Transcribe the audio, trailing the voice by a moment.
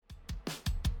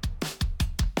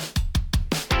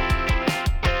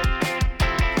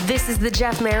This is the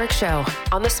Jeff Merrick Show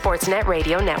on the Sportsnet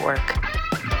Radio Network.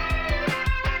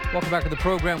 Welcome back to the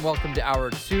program. Welcome to Hour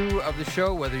 2 of the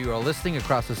show. Whether you are listening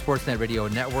across the Sportsnet Radio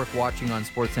Network, watching on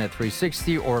Sportsnet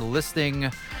 360, or listening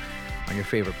on your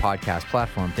favorite podcast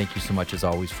platform, thank you so much, as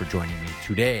always, for joining me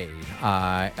today.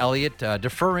 Elliotte,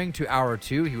 deferring to Hour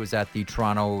 2. He was at the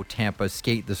Toronto-Tampa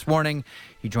skate this morning.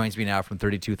 He joins me now from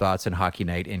 32 Thoughts and Hockey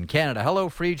Night in Canada. Hello,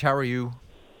 Friedman. How are you?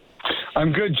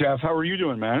 I'm good, Jeff. How are you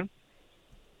doing, man?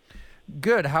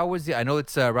 Good. How was I know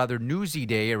it's a rather newsy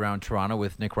day around Toronto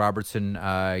with Nick Robertson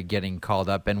getting called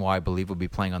up. Benoit, I believe, will be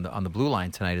playing on the blue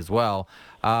line tonight as well.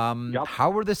 Yep. How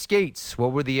were the skates?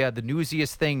 What were the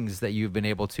newsiest things that you've been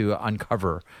able to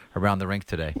uncover around the rink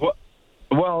today?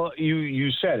 Well, you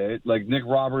said it. Like, Nick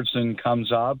Robertson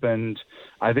comes up, and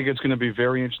I think it's going to be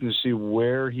very interesting to see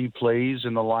where he plays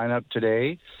in the lineup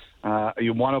today.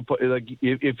 You want to put, like,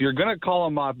 if you're going to call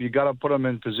him up, you got to put him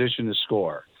in position to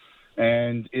score.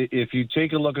 And if you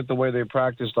take a look at the way they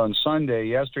practiced on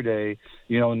yesterday,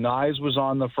 Nyes was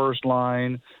on the first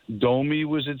line, Domi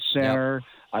was at center. Yep.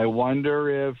 I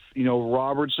wonder if,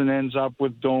 Robertson ends up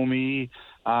with Domi.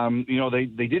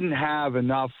 They didn't have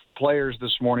enough players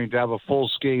this morning to have a full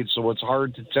skate, so it's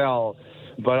hard to tell.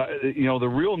 But, the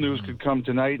real news could come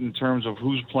tonight in terms of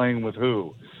who's playing with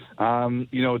who.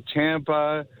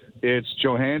 Tampa, it's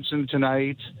Johansson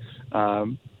tonight.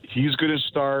 He's going to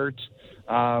start.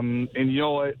 I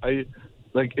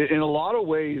like, in a lot of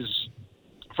ways,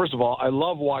 first of all, I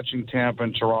love watching Tampa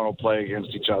and Toronto play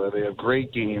against each other. They have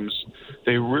great games.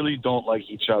 They really don't like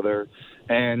each other.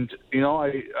 And,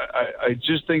 I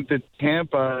just think that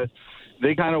Tampa,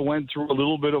 they kind of went through a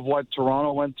little bit of what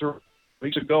Toronto went through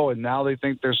weeks ago, and now they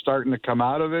think they're starting to come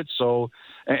out of it. So,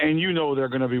 and they're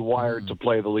going to be wired to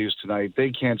play the Leafs tonight. They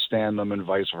can't stand them, and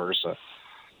vice versa.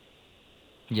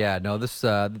 Yeah, no, this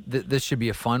should be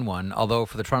a fun one. Although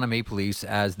for the Toronto Maple Leafs,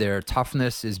 as their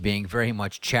toughness is being very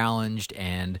much challenged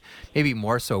and maybe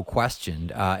more so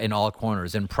questioned in all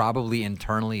corners, and probably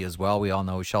internally as well. We all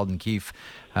know Sheldon Keefe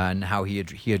and how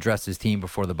he addressed his team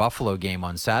before the Buffalo game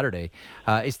on Saturday.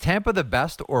 Is Tampa the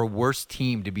best or worst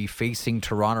team to be facing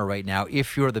Toronto right now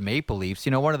if you're the Maple Leafs?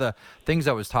 One of the things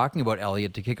I was talking about,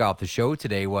 Elliotte, to kick off the show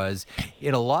today was,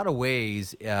 in a lot of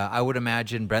ways, I would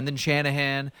imagine Brendan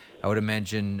Shanahan, I would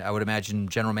imagine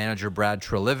General Manager Brad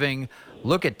Treliving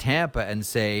look at Tampa and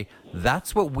say,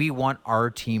 that's what we want our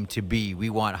team to be. We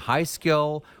want high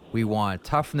skill, we want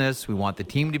toughness, we want the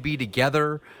team to be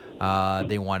together.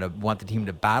 They want the team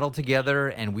to battle together,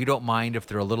 and we don't mind if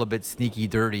they're a little bit sneaky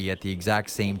dirty at the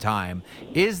exact same time.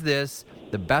 Is this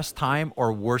the best time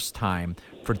or worst time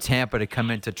for Tampa to come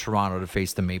into Toronto to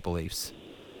face the Maple Leafs?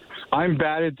 I'm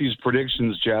bad at these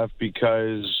predictions, Jeff,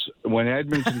 because when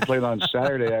Edmonton played on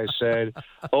Saturday, I said,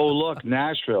 oh, look,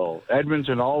 Nashville.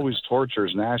 Edmonton always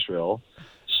tortures Nashville,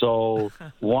 so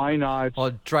why not?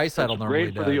 Well, Draisaitl normally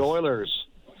does. Great for the Oilers.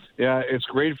 Yeah, it's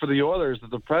great for the Oilers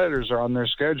that the Predators are on their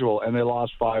schedule, and they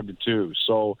lost 5-2.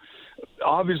 So,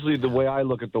 obviously, the way I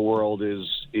look at the world is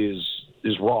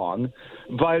wrong.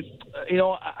 But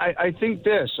I think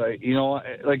this. If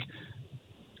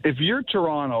you're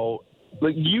Toronto,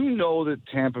 that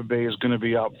Tampa Bay is going to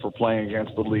be up for playing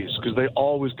against the Leafs because they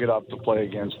always get up to play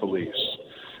against the Leafs.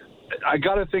 I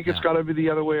got to think it's got to be the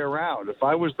other way around. If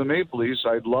I was the Maple Leafs,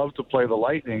 I'd love to play the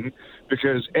Lightning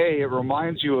because, A, it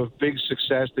reminds you of big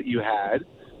success that you had.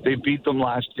 They beat them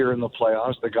last year in the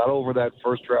playoffs. They got over that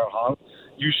first-round hump.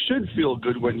 You should feel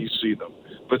good when you see them.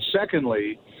 But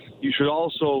secondly, you should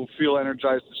also feel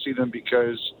energized to see them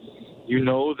because you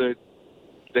know that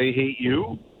they hate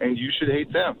you and you should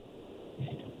hate them.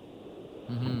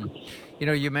 Mm-hmm.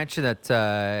 You mentioned that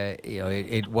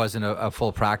it wasn't a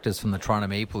full practice from the Toronto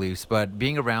Maple Leafs, but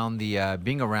being around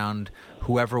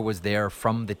whoever was there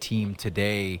from the team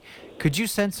today, could you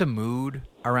sense a mood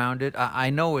around it? I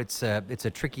know it's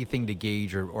a tricky thing to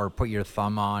gauge or put your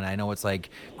thumb on. I know it's like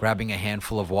grabbing a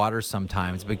handful of water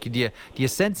sometimes, but do you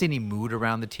sense any mood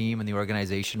around the team and the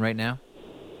organization right now?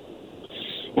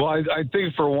 Well, I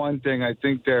think for one thing, I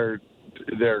think they're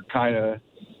kind of.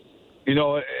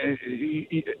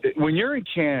 When you're in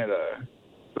Canada,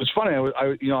 it's funny. I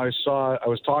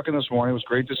was talking this morning. It was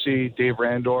great to see Dave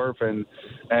Randorf and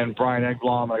Brian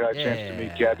Egblom. I got a chance to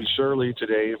meet Gabby Shirley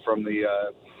today from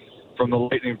the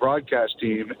Lightning broadcast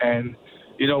team, and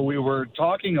we were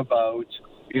talking about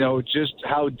just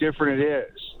how different it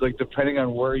is, like depending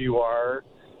on where you are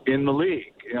in the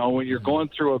league. When you're going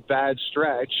through a bad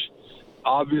stretch,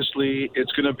 obviously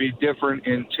it's going to be different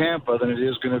in Tampa than it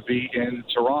is going to be in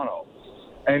Toronto.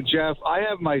 And, Jeff, I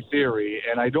have my theory,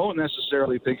 and I don't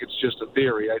necessarily think it's just a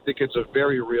theory. I think it's a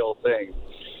very real thing,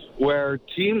 where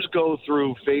teams go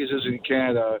through phases in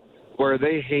Canada where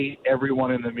they hate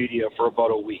everyone in the media for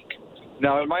about a week.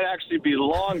 Now, it might actually be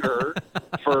longer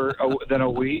than a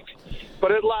week, but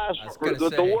it lasts.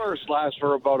 The worst lasts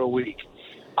for about a week.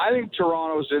 I think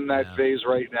Toronto's in that phase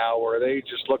right now where they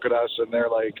just look at us and they're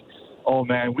like, oh,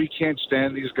 man, we can't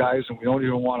stand these guys and we don't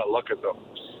even want to look at them.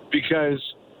 Because,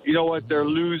 you know what, they're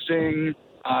losing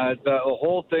the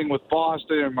whole thing with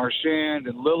Boston and Marchand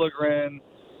and Liljegren.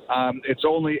 It's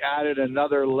only added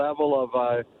another level of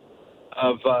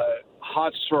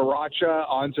hot sriracha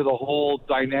onto the whole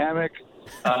dynamic.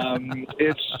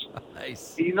 It's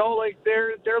nice. You know, like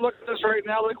they're looking at us right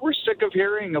now like we're sick of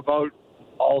hearing about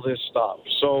all this stuff.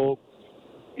 So,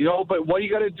 you know, but what you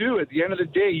got to do at the end of the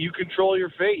day, you control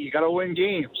your fate. You got to win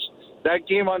games. That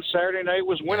game on Saturday night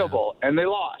was winnable, and they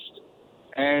lost.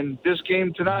 And this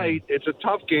game tonight, it's a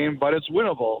tough game, but it's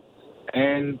winnable.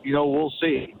 And you know, we'll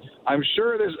see. I'm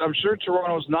sure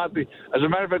Toronto's not the. As a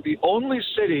matter of fact, the only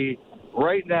city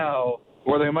right now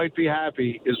where they might be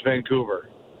happy is Vancouver.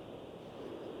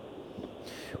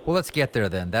 Well, let's get there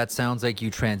then. That sounds like you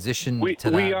transitioned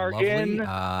to that. We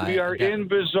are in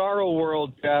bizarro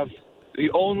world, Jeff.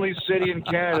 The only city in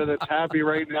Canada that's happy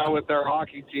right now with their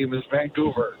hockey team is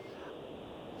Vancouver.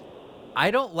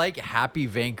 I don't like happy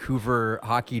Vancouver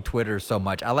hockey Twitter so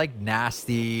much. I like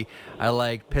nasty. I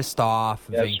like pissed off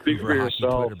Vancouver hockey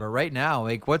Twitter. But right now,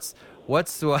 like, what's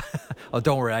oh,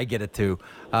 don't worry, I get it too.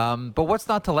 But what's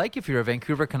not to like if you're a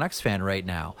Vancouver Canucks fan right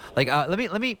now? Like,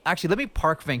 let me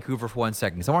park Vancouver for 1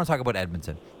 second because I want to talk about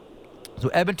Edmonton. So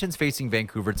Edmonton's facing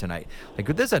Vancouver tonight. Like,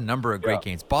 there's a number of great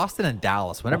games. Boston and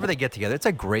Dallas, whenever they get together, it's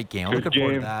a great game. I'm looking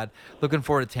forward to that. Looking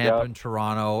forward to Tampa and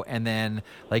Toronto. And then,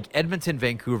 like,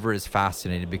 Edmonton-Vancouver is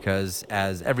fascinating because,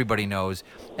 as everybody knows,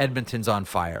 Edmonton's on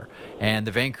fire. And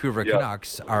the Vancouver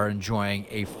Canucks are enjoying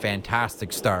a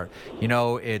fantastic start. You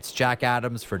know, it's Jack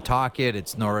Adams for Tocchet.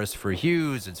 It's Norris for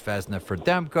Hughes. It's Vezina for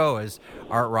Demko. It's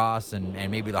Art Ross and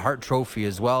maybe the Hart Trophy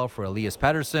as well for Elias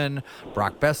Pettersson.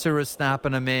 Brock Besser is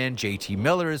snapping them in. JT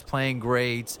Miller is playing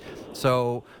great.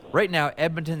 So right now,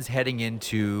 Edmonton's heading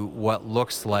into what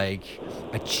looks like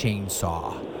a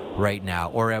chainsaw right now,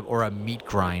 or a meat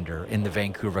grinder in the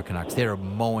Vancouver Canucks. They're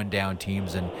mowing down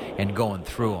teams and going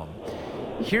through them.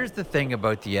 Here's the thing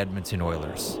about the Edmonton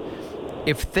Oilers.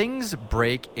 If things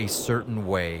break a certain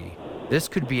way, this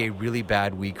could be a really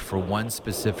bad week for one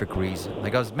specific reason.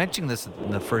 Like I was mentioning this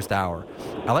in the first hour.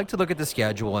 I like to look at the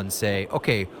schedule and say,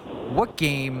 okay, what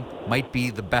game might be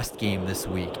the best game this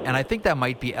week? And I think that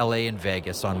might be LA and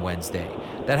Vegas on Wednesday.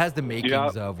 That has the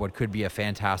makings of what could be a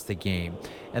fantastic game.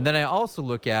 And then I also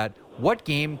look at what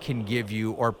game can give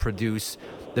you or produce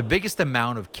the biggest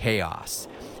amount of chaos.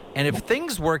 And if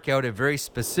things work out a very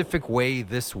specific way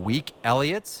this week,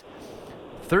 Elliotte,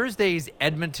 Thursday's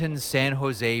Edmonton-San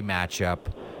Jose matchup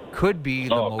could be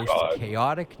the most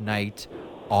chaotic night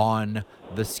on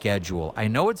the schedule. I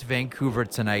know it's Vancouver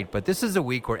tonight, but this is a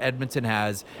week where Edmonton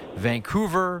has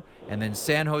Vancouver and then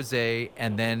San Jose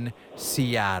and then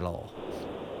Seattle.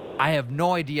 I have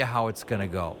no idea how it's going to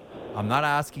go. I'm not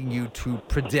asking you to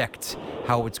predict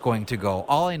how it's going to go.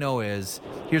 All I know is,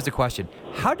 here's the question.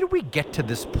 How did we get to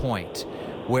this point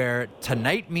where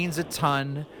tonight means a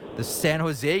ton, the San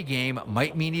Jose game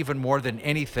might mean even more than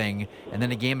anything, and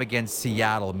then a game against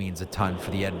Seattle means a ton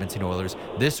for the Edmonton Oilers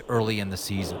this early in the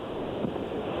season?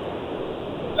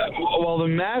 Well, the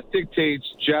math dictates,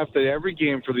 Jeff, that every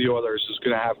game for the Oilers is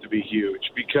going to have to be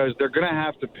huge because they're going to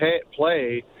have to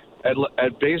play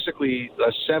at basically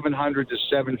a 700 to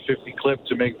 750 clip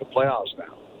to make the playoffs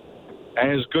now.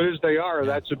 And as good as they are,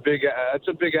 that's a big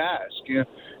ask. You know,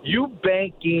 you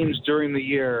bank games during the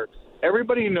year.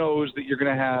 Everybody knows that you're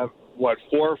going to have 4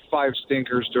 or 5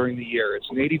 stinkers during the year. It's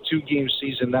an 82-game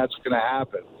season. That's going to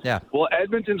happen. Yeah. Well,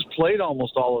 Edmonton's played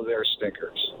almost all of their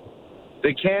stinkers.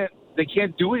 They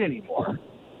can't do it anymore.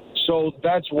 So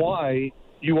that's why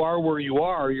you are where you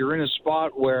are. You're in a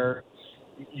spot where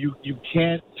you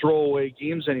can't throw away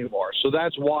games anymore. So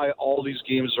that's why all these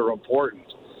games are important.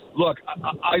 Look,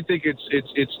 I think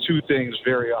it's two things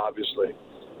very obviously.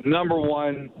 Number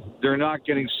one, they're not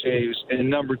getting saves, and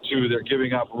number two, they're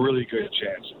giving up really good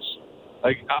chances.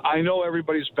 Like, I know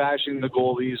everybody's bashing the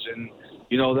goalies, and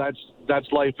you know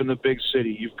that's life in the big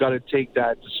city. You've got to take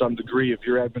that to some degree if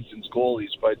you're Edmonton's goalies.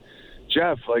 But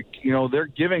Jeff, they're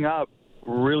giving up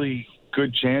really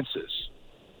good chances.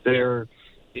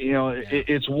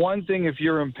 It's one thing if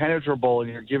you're impenetrable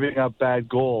and you're giving up bad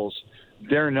goals.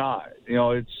 They're not.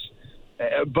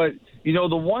 But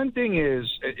the one thing is,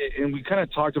 and we kind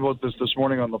of talked about this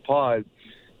morning on the pod,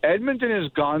 Edmonton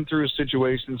has gone through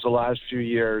situations the last few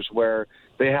years where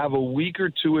they have a week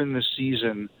or two in the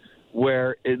season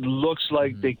where it looks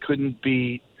like they couldn't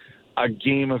beat a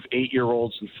game of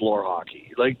 8-year-olds in floor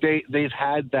hockey. Like they've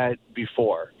had that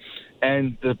before,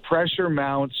 and the pressure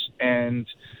mounts and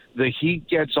the heat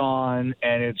gets on,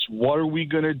 and it's what are we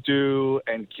going to do?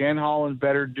 And Ken Holland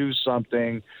better do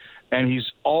something. And he's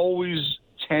always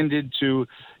tended to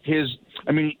his.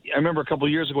 I mean, I remember a couple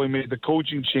of years ago he made the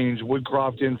coaching change,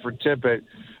 Woodcroft in for Tippett.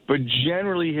 But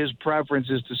generally his preference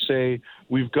is to say,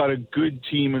 we've got a good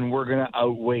team and we're going to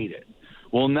outweight it.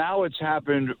 Well, now it's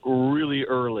happened really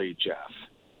early, Jeff.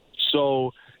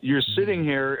 So you're sitting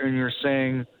here and you're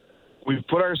saying, we've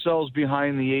put ourselves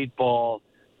behind the 8 ball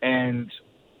and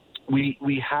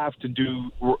we have to do,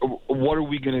 what are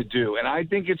we going to do? And I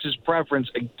think it's his preference,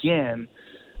 again,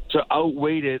 to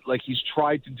outweight it like he's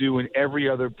tried to do in every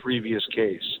other previous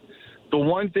case. The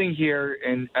one thing here,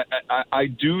 and I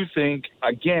do think,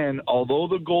 again, although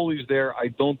the goalies there I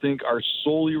don't think are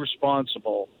solely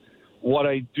responsible, what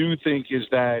I do think is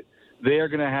that they are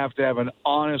going to have an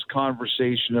honest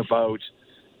conversation about,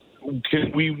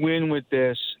 can we win with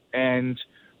this, and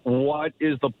what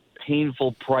is the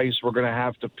painful price we're going to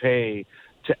have to pay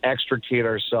to extricate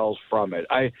ourselves from it.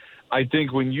 I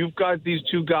think when you've got these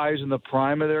two guys in the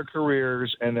prime of their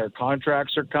careers and their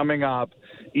contracts are coming up,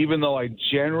 even though I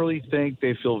generally think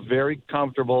they feel very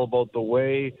comfortable about the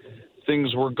way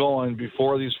things were going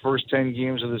before these first 10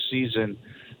 games of the season,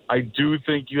 I do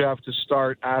think you have to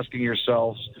start asking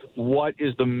yourselves, what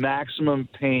is the maximum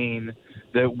pain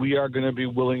that we are going to be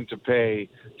willing to pay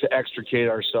to extricate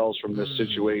ourselves from this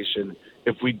situation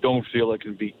if we don't feel it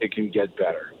can get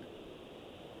better?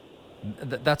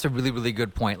 That's a really, really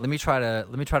good point. Let me try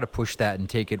to push that and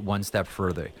take it one step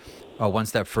further.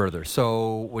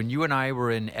 So when you and I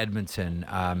were in Edmonton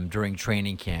during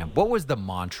training camp, what was the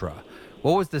mantra?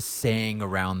 What was the saying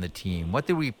around the team? What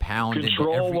did we pound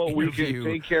control into every what interview? We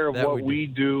can take care of what we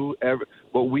do,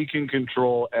 what we can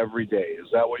control every day. Is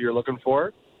that what you're looking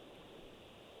for?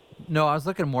 No, I was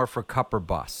looking more for cup or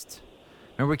bust.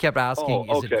 Remember, we kept asking,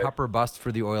 is it cup or bust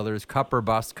for the Oilers? Cup or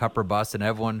bust, and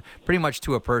everyone, pretty much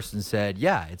to a person, said,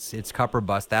 yeah, it's cup or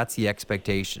bust. That's the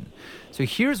expectation. So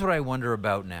here's what I wonder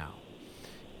about now.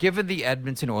 Given the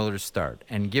Edmonton Oilers start,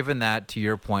 and given that, to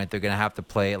your point, they're going to have to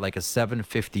play at like a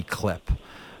 750 clip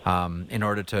in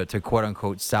order to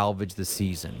quote-unquote salvage the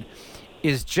season,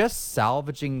 is just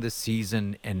salvaging the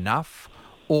season enough,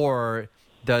 or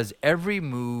does every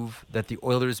move that the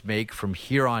Oilers make from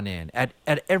here on in at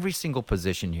every single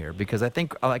position here? Because I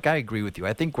think, like, I agree with you.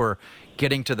 I think we're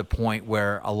getting to the point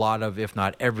where a lot of, if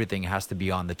not everything, has to be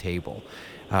on the table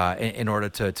in order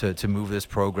to move this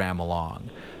program along.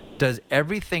 Does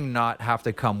everything not have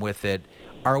to come with it?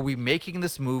 Are we making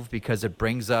this move because it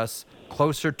brings us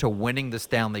closer to winning the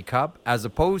Stanley Cup, as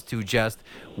opposed to just,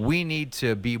 we need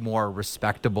to be more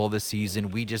respectable this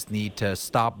season, we just need to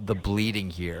stop the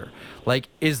bleeding here? Like,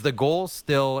 is the goal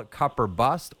still cup or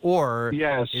bust, or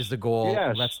is the goal,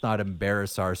 let's not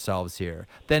embarrass ourselves here?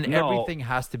 Then everything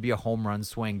has to be a home run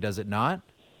swing, does it not?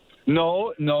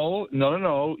 No. I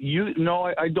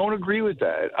don't agree with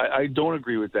that. I don't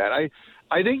agree with that.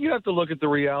 I think you have to look at the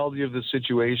reality of the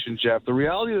situation, Jeff. The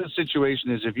reality of the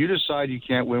situation is, if you decide you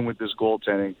can't win with this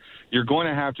goaltending, you're going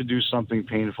to have to do something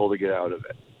painful to get out of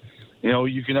it. You know,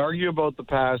 you can argue about the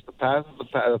past. The past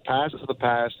is the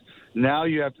past. Now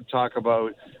you have to talk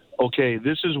about, okay,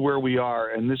 this is where we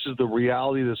are, and this is the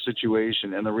reality of the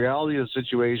situation. And the reality of the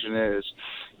situation is,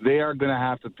 they are going to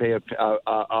have to pay a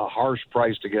harsh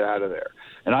price to get out of there.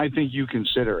 And I think you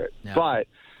consider it. Yeah. But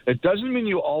it doesn't mean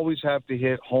you always have to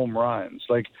hit home runs.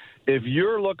 Like, if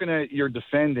you're looking at your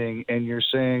defending and you're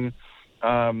saying,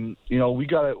 we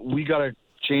gotta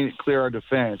clear our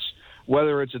defense,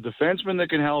 whether it's a defenseman that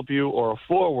can help you or a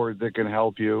forward that can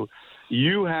help you,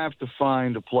 you have to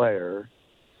find a player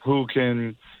who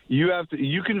can.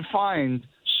 You can find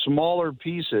smaller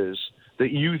pieces that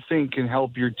you think can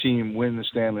help your team win the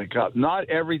Stanley Cup. Not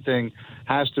everything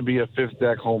has to be a fifth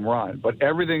deck home run, but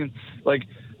everything, like,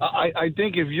 I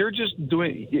think if you're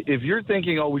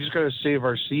thinking, oh, we just got to save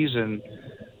our season,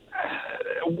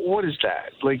 what is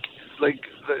that? Like,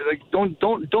 don't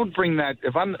bring that.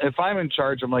 If I'm in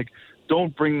charge, I'm like,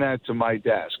 don't bring that to my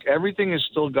desk. Everything has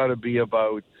still got to be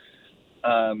about,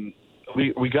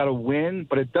 we got to win,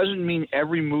 but it doesn't mean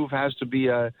every move has to be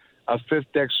a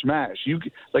fifth deck smash.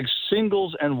 Like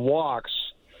singles and walks.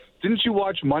 Didn't you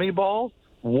watch Moneyball?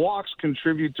 Walks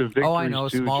contribute to victories. Oh, I know,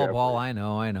 too, small Jeffrey. ball. I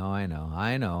know.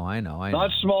 Not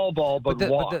small ball, but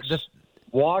walks.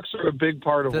 Walks are a big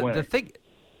part of winning. The thing,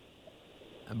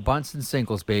 bunts and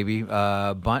singles, baby.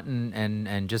 Bunt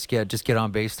and just get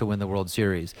on base to win the World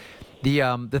Series.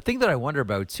 The thing that I wonder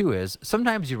about too is,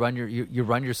 sometimes you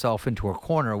run yourself into a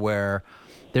corner where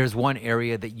there's one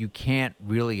area that you can't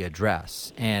really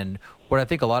address. And what I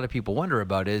think a lot of people wonder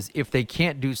about is if they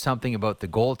can't do something about the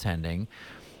goaltending,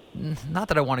 not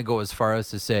that I want to go as far as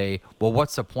to say, well,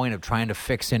 what's the point of trying to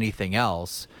fix anything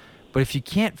else? But if you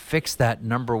can't fix that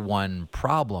number one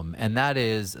problem, and that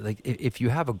is, like, if you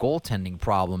have a goaltending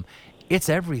problem, it's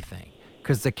everything.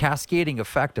 Because the cascading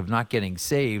effect of not getting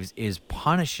saves is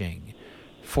punishing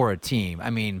for a team. I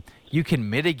mean, you can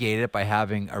mitigate it by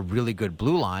having a really good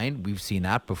blue line. We've seen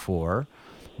that before.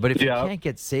 But if you can't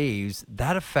get saves,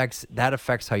 that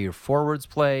affects how your forwards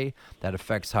play. That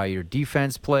affects how your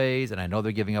defense plays. And I know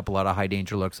they're giving up a lot of high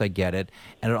danger looks. I get it.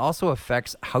 And it also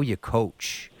affects how you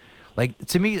coach. Like,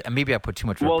 to me, maybe I put too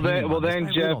much. Well,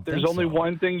 then, Jeff, there's only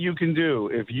one thing you can do.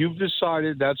 If you've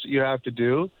decided that's what you have to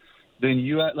do, then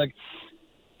you have, like,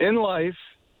 in life,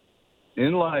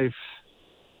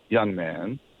 young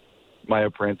man, my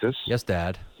apprentice. Yes,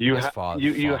 Dad. You yes,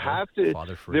 have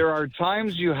to. There are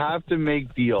times you have to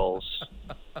make deals,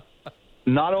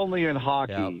 not only in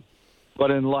hockey, but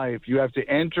in life. You have to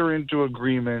enter into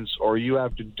agreements, or you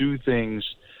have to do things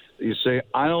that you say,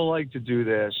 I don't like to do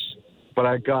this, but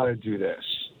I got to do this.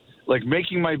 Like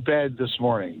making my bed this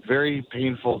morning, very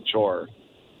painful chore.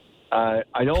 I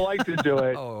don't like to do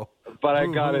it, but I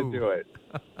got to do it.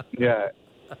 Yeah,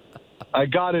 I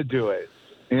got to do it.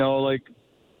 You know, like,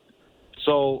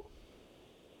 so,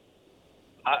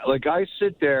 I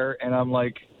sit there and I'm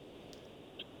like,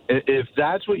 if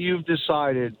that's what you've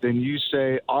decided, then you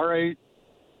say, all right,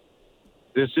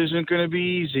 this isn't going to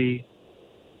be easy,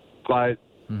 but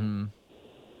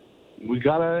we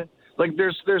got to, like,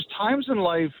 there's times in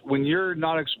life when you're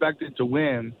not expected to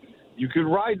win, you could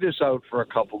ride this out for a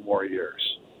couple more years.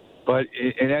 But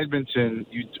in Edmonton,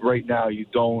 right now, you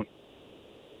don't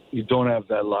have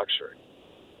that luxury.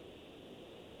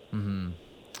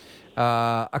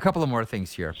 A couple of more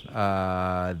things here.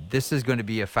 This is going to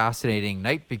be a fascinating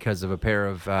night because of a pair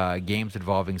of games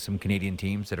involving some Canadian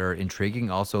teams that are intriguing.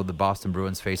 Also, the Boston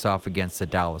Bruins face off against the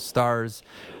Dallas Stars.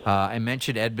 I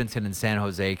mentioned Edmonton and San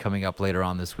Jose coming up later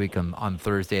on this week on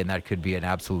Thursday, and that could be an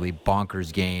absolutely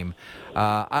bonkers game.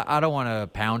 I don't want to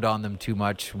pound on them too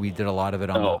much. We did a lot of it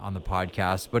on the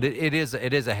podcast, but it is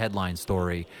a headline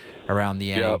story around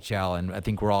the NHL, and I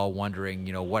think we're all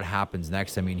wondering, what happens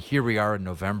next. I mean, here we are in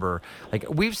November. Like,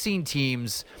 we've seen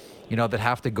teams, that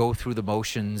have to go through the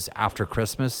motions after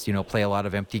Christmas, play a lot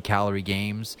of empty calorie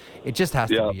games. It just has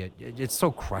to be, it's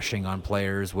so crushing on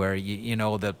players where,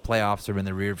 the playoffs are in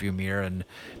the rearview mirror and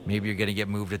maybe you're going to get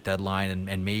moved at deadline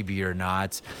and maybe you're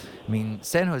not. I mean,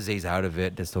 San Jose's out of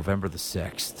it. It's November the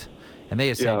 6th. And they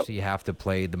essentially have to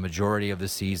play the majority of the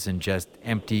season just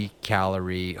empty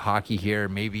calorie hockey here,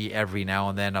 maybe every now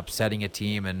and then upsetting a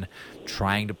team and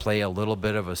trying to play a little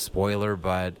bit of a spoiler.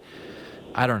 But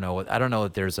I don't know. I don't know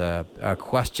that there's a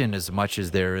question as much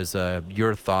as there is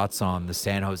your thoughts on the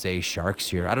San Jose Sharks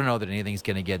here. I don't know that anything's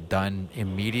going to get done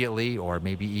immediately or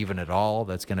maybe even at all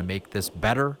that's going to make this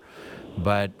better.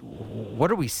 But what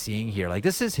are we seeing here? Like,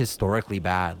 this is historically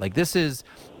bad. Like, this is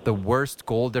the worst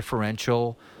goal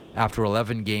differential after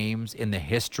 11 games in the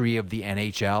history of the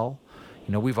NHL.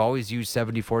 We've always used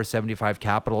 74, 75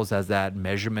 Capitals as that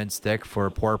measurement stick for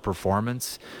poor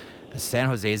performance. San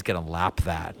Jose is going to lap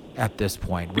that at this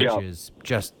point, which is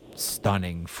just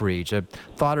stunning. Freege, a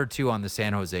thought or two on the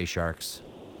San Jose Sharks?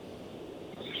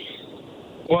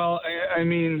 Well, I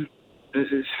mean,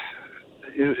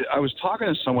 I was talking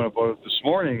to someone about it this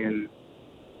morning,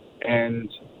 and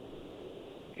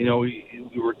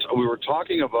we were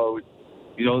talking about,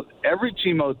 every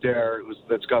team out there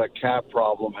that's got a cap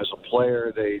problem has a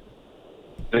player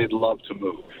they'd love to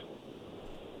move.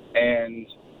 And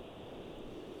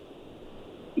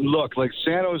look, like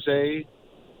San Jose,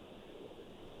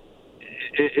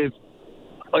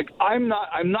 I'm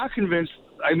not convinced.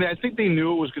 I mean, I think they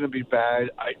knew it was going to be bad.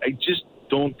 I just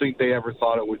don't think they ever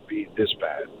thought it would be this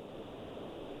bad.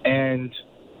 And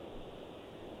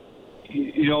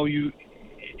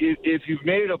if you've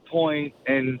made it a point,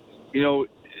 and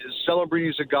Celebrini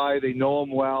is a guy, they know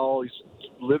him well. He's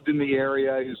lived in the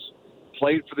area. He's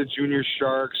played for the Junior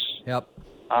Sharks. Yep.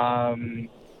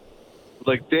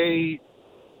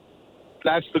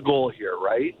 That's the goal here,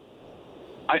 right?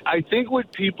 I think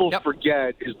what people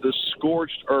forget is the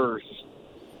scorched earth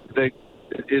that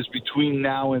is between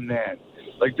now and then.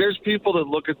 Like, there's people that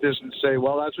look at this and say,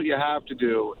 well, that's what you have to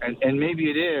do. And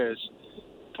maybe it is.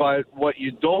 But what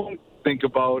you don't think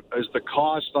about is the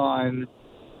cost on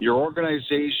your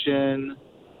organization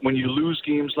when you lose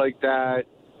games like that,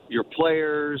 your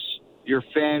players, your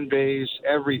fan base,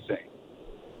 everything.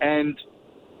 And,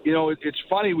 it's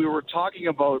funny, we were talking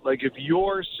about, like, if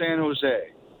you're San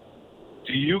Jose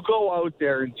Do you go out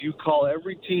there and do you call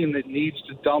every team that needs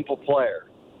to dump a player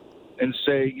and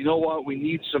say, you know what, we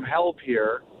need some help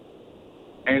here?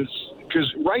 And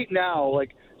because right now,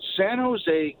 like, San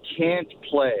Jose can't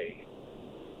play.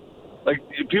 Like,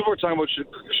 people are talking about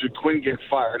should Quinn get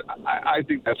fired. I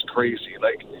think that's crazy.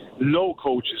 Like, no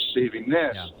coach is saving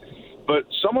this. Yeah. But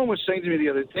someone was saying to me the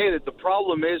other day that the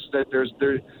problem is that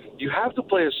you have to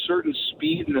play a certain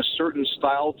speed and a certain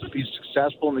style to be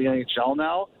successful in the NHL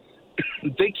now.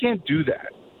 They can't do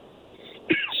that.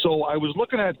 So I was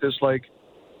looking at this like,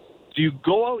 do you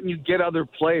go out and you get other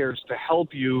players to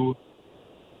help you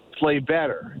play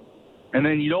better? And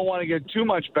then you don't want to get too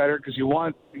much better because you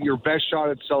want your best shot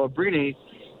at Celebrini.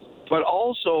 But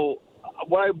also,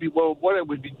 what I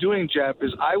would be doing, Jeff,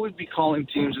 is I would be calling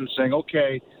teams and saying,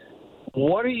 okay,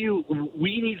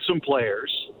 we need some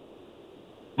players,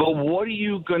 but what are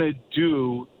you going to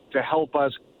do to help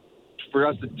us, for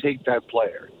us to take that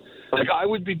player? Like, I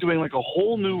would be doing like a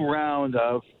whole new round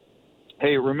of,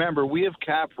 hey, remember, we have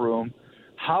cap room.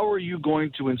 How are you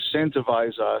going to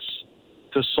incentivize us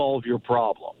to solve your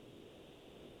problem?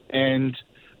 And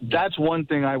that's one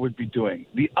thing I would be doing.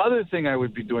 The other thing I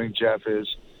would be doing, Jeff, is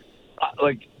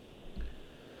like,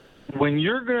 when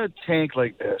you're going to tank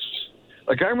like this,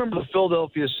 like I remember the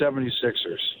Philadelphia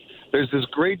 76ers. There's this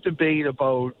great debate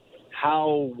about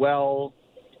about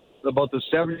the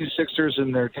 76ers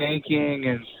and their tanking,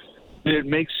 and it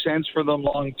makes sense for them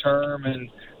long term, and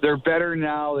they're better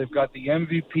now. They've got the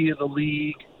MVP of the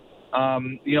league.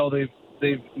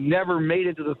 They've never made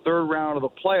it to the third round of the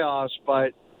playoffs,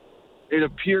 but it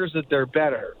appears that they're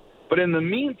better. But in the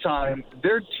meantime,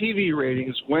 their TV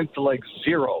ratings went to like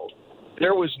 0.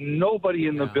 There was nobody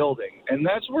in the building, and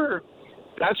that's where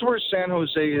San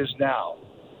Jose is now.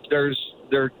 Their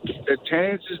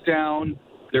attendance is down.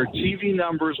 Their TV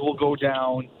numbers will go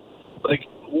down. Like,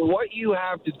 what you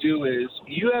have to do is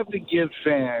you have to give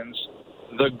fans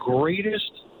the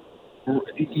greatest.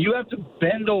 You have to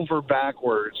bend over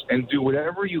backwards and do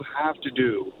whatever you have to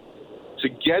do to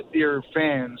get your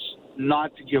fans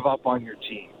not to give up on your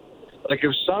team. Like,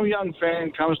 if some young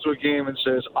fan comes to a game and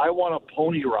says, I want a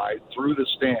pony ride through the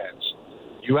stands,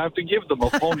 you have to give them a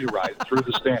pony ride through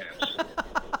the stands.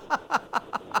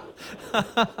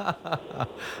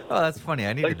 Oh, that's funny.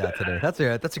 I needed that today.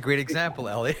 That's a great example,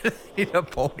 Elliotte. Need a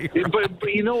pony ride.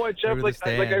 But you know what, Jeff?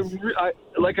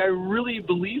 I really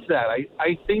believe that.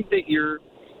 I think that you're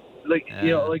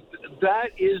that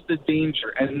is the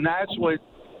danger, and that's what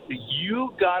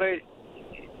you gotta.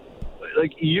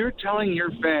 Like, you're telling your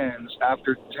fans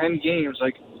after 10 games,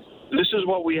 like, this is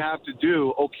what we have to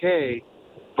do. Okay,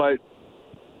 but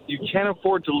you can't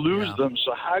afford to lose them,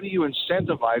 so how do you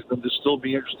incentivize them to still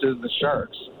be interested in the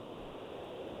Sharks?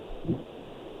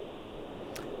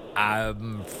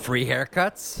 Free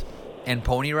haircuts and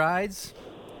pony rides?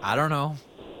 I don't know.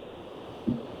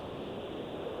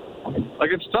 Like,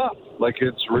 it's tough. Like,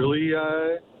 it's really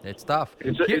it's tough.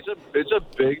 It's a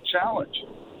big challenge.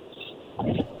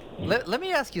 Let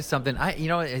me ask you something.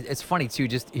 It's funny too,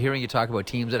 just hearing you talk about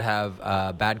teams that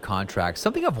have bad contracts.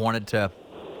 Something I've wanted to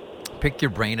pick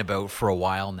your brain about for a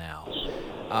while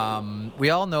now. We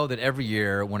all know that every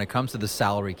year when it comes to the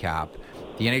salary cap,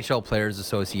 the NHL Players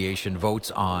Association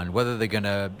votes on whether they're going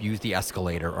to use the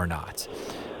escalator or not.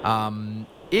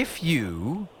 If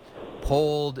you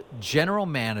polled general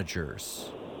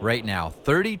managers right now,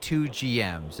 32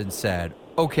 GMs, and said,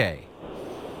 okay,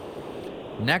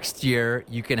 next year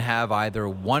you can have either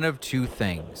one of two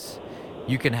things.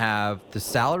 You can have the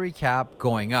salary cap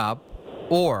going up,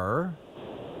 or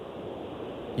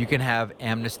you can have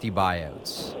amnesty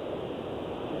buyouts.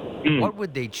 What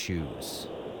would they choose?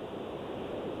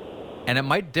 And it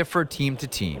might differ team to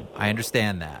team. I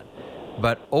understand that.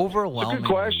 But overwhelmingly, good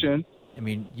question. I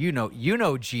mean, you know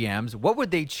GMs, what would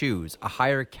they choose? A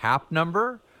higher cap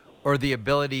number or the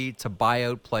ability to buy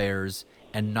out players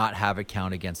and not have it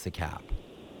count against the cap?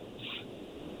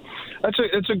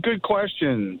 It's a good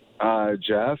question,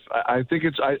 Jeff. I think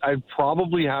I'd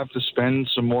probably have to spend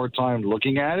some more time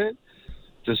looking at it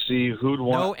to see who'd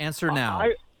want. No answer now.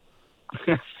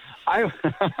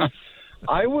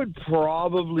 I would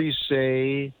probably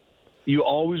say you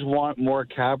always want more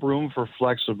cap room for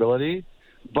flexibility,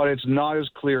 but it's not as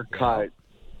clear cut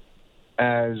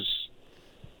as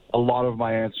a lot of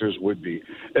my answers would be.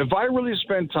 If I really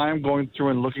spent time going through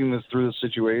and looking through the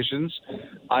situations,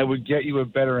 I would get you a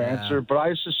better answer, but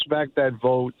I suspect that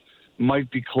vote might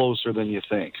be closer than you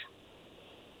think.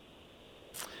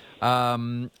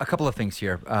 A couple of things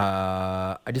here.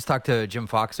 I just talked to Jim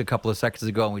Fox a couple of seconds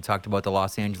ago, and we talked about the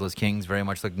Los Angeles Kings. Very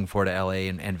much looking forward to LA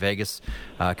and Vegas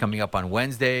coming up on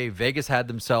Wednesday. Vegas had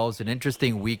themselves an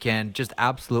interesting weekend, just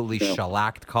absolutely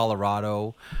shellacked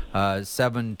Colorado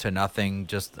 7-0.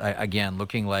 Just, again,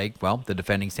 looking like, well, the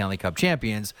defending Stanley Cup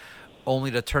champions,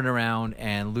 only to turn around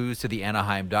and lose to the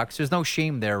Anaheim Ducks. There's no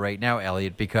shame there right now,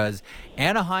 Elliotte, because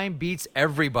Anaheim beats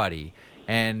everybody.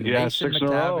 And Mason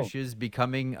McTavish is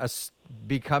becoming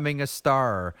a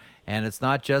star. And it's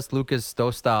not just Lucas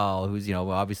Dostal, who's,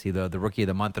 obviously the rookie of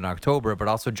the month in October, but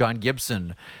also John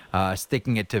Gibson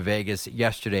sticking it to Vegas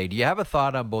yesterday. Do you have a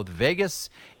thought on both Vegas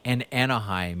and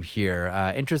Anaheim here?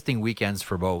 Interesting weekends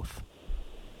for both.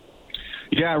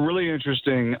 Yeah, really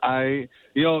interesting.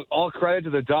 All credit to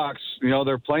the Ducks.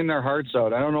 They're playing their hearts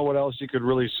out. I don't know what else you could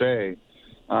really say.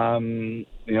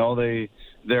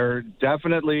 They're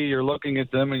definitely, you're looking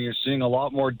at them and you're seeing a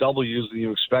lot more W's than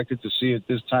you expected to see at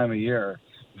this time of year.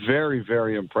 Very,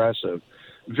 very impressive.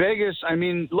 Vegas,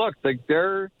 look,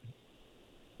 they're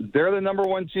the number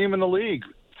one team in the league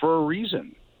for a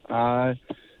reason. And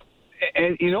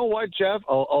you know what, Jeff?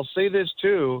 I'll say this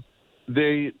too.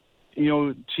 Teams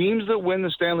that win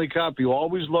the Stanley Cup, you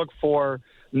always look for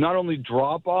not only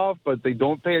drop off, but they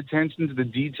don't pay attention to the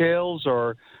details,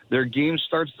 or their game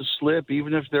starts to slip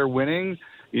even if they're winning.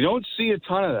 You don't see a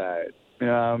ton of that.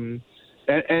 And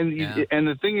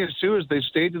the thing is too is they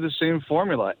stayed to the same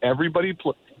formula. Everybody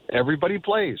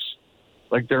plays.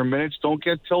 Like, their minutes don't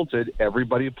get tilted.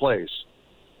 Everybody plays.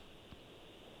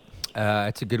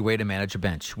 It's a good way to manage a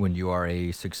bench when you are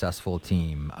a successful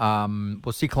team.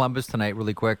 We'll see Columbus tonight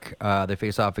really quick. They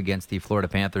face off against the Florida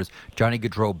Panthers. Johnny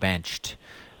Gaudreau benched,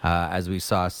 as we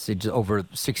saw over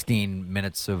 16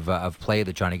 minutes of play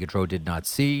that Johnny Gaudreau did not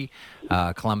see.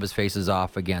 Columbus faces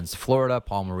off against Florida.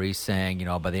 Paul Maurice saying,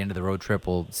 by the end of the road trip,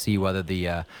 we'll see whether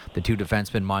the two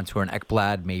defensemen, Montour and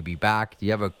Ekblad, may be back. Do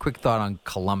you have a quick thought on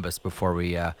Columbus before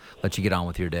we let you get on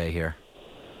with your day here?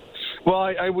 Well,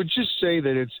 I would just say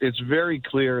that it's very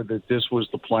clear that this was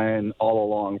the plan all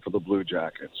along for the Blue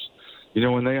Jackets.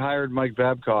 When they hired Mike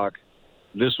Babcock,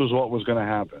 this was what was going to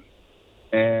happen.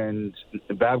 And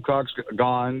Babcock's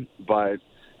gone,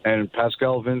 and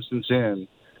Pascal Vincent's in.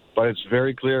 But it's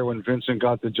very clear when Vincent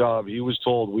got the job, he was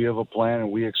told, we have a plan and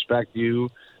we expect you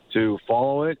to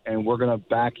follow it, and we're going to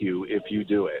back you if you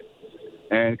do it.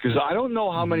 And because I don't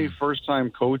know how many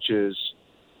first-time coaches –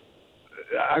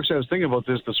 actually, I was thinking about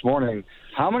this morning.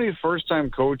 How many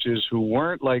first-time coaches who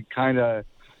weren't kind of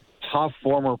tough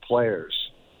former players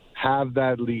have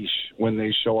that leash when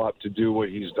they show up to do what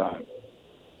he's done?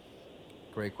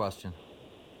 Great question.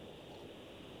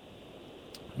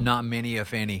 Not many,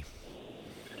 if any.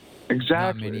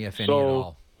 Exactly. Not many, if any, at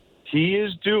all. He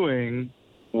is doing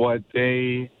what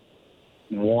they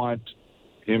want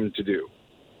him to do.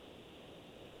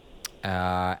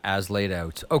 As laid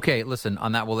out. Okay, listen,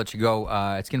 on that, we'll let you go.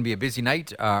 It's going to be a busy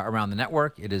night around the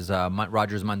network. It is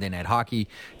Rogers Monday Night Hockey.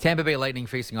 Tampa Bay Lightning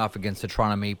facing off against the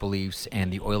Toronto Maple Leafs,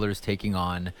 and the Oilers taking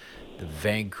on the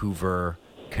Vancouver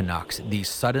Canucks, the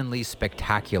suddenly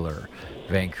spectacular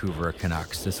Vancouver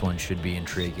Canucks. This one should be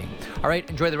intriguing. All right,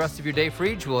 enjoy the rest of your day,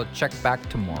 Friedge. We'll check back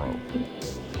tomorrow.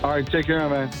 All right, take care,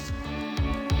 man.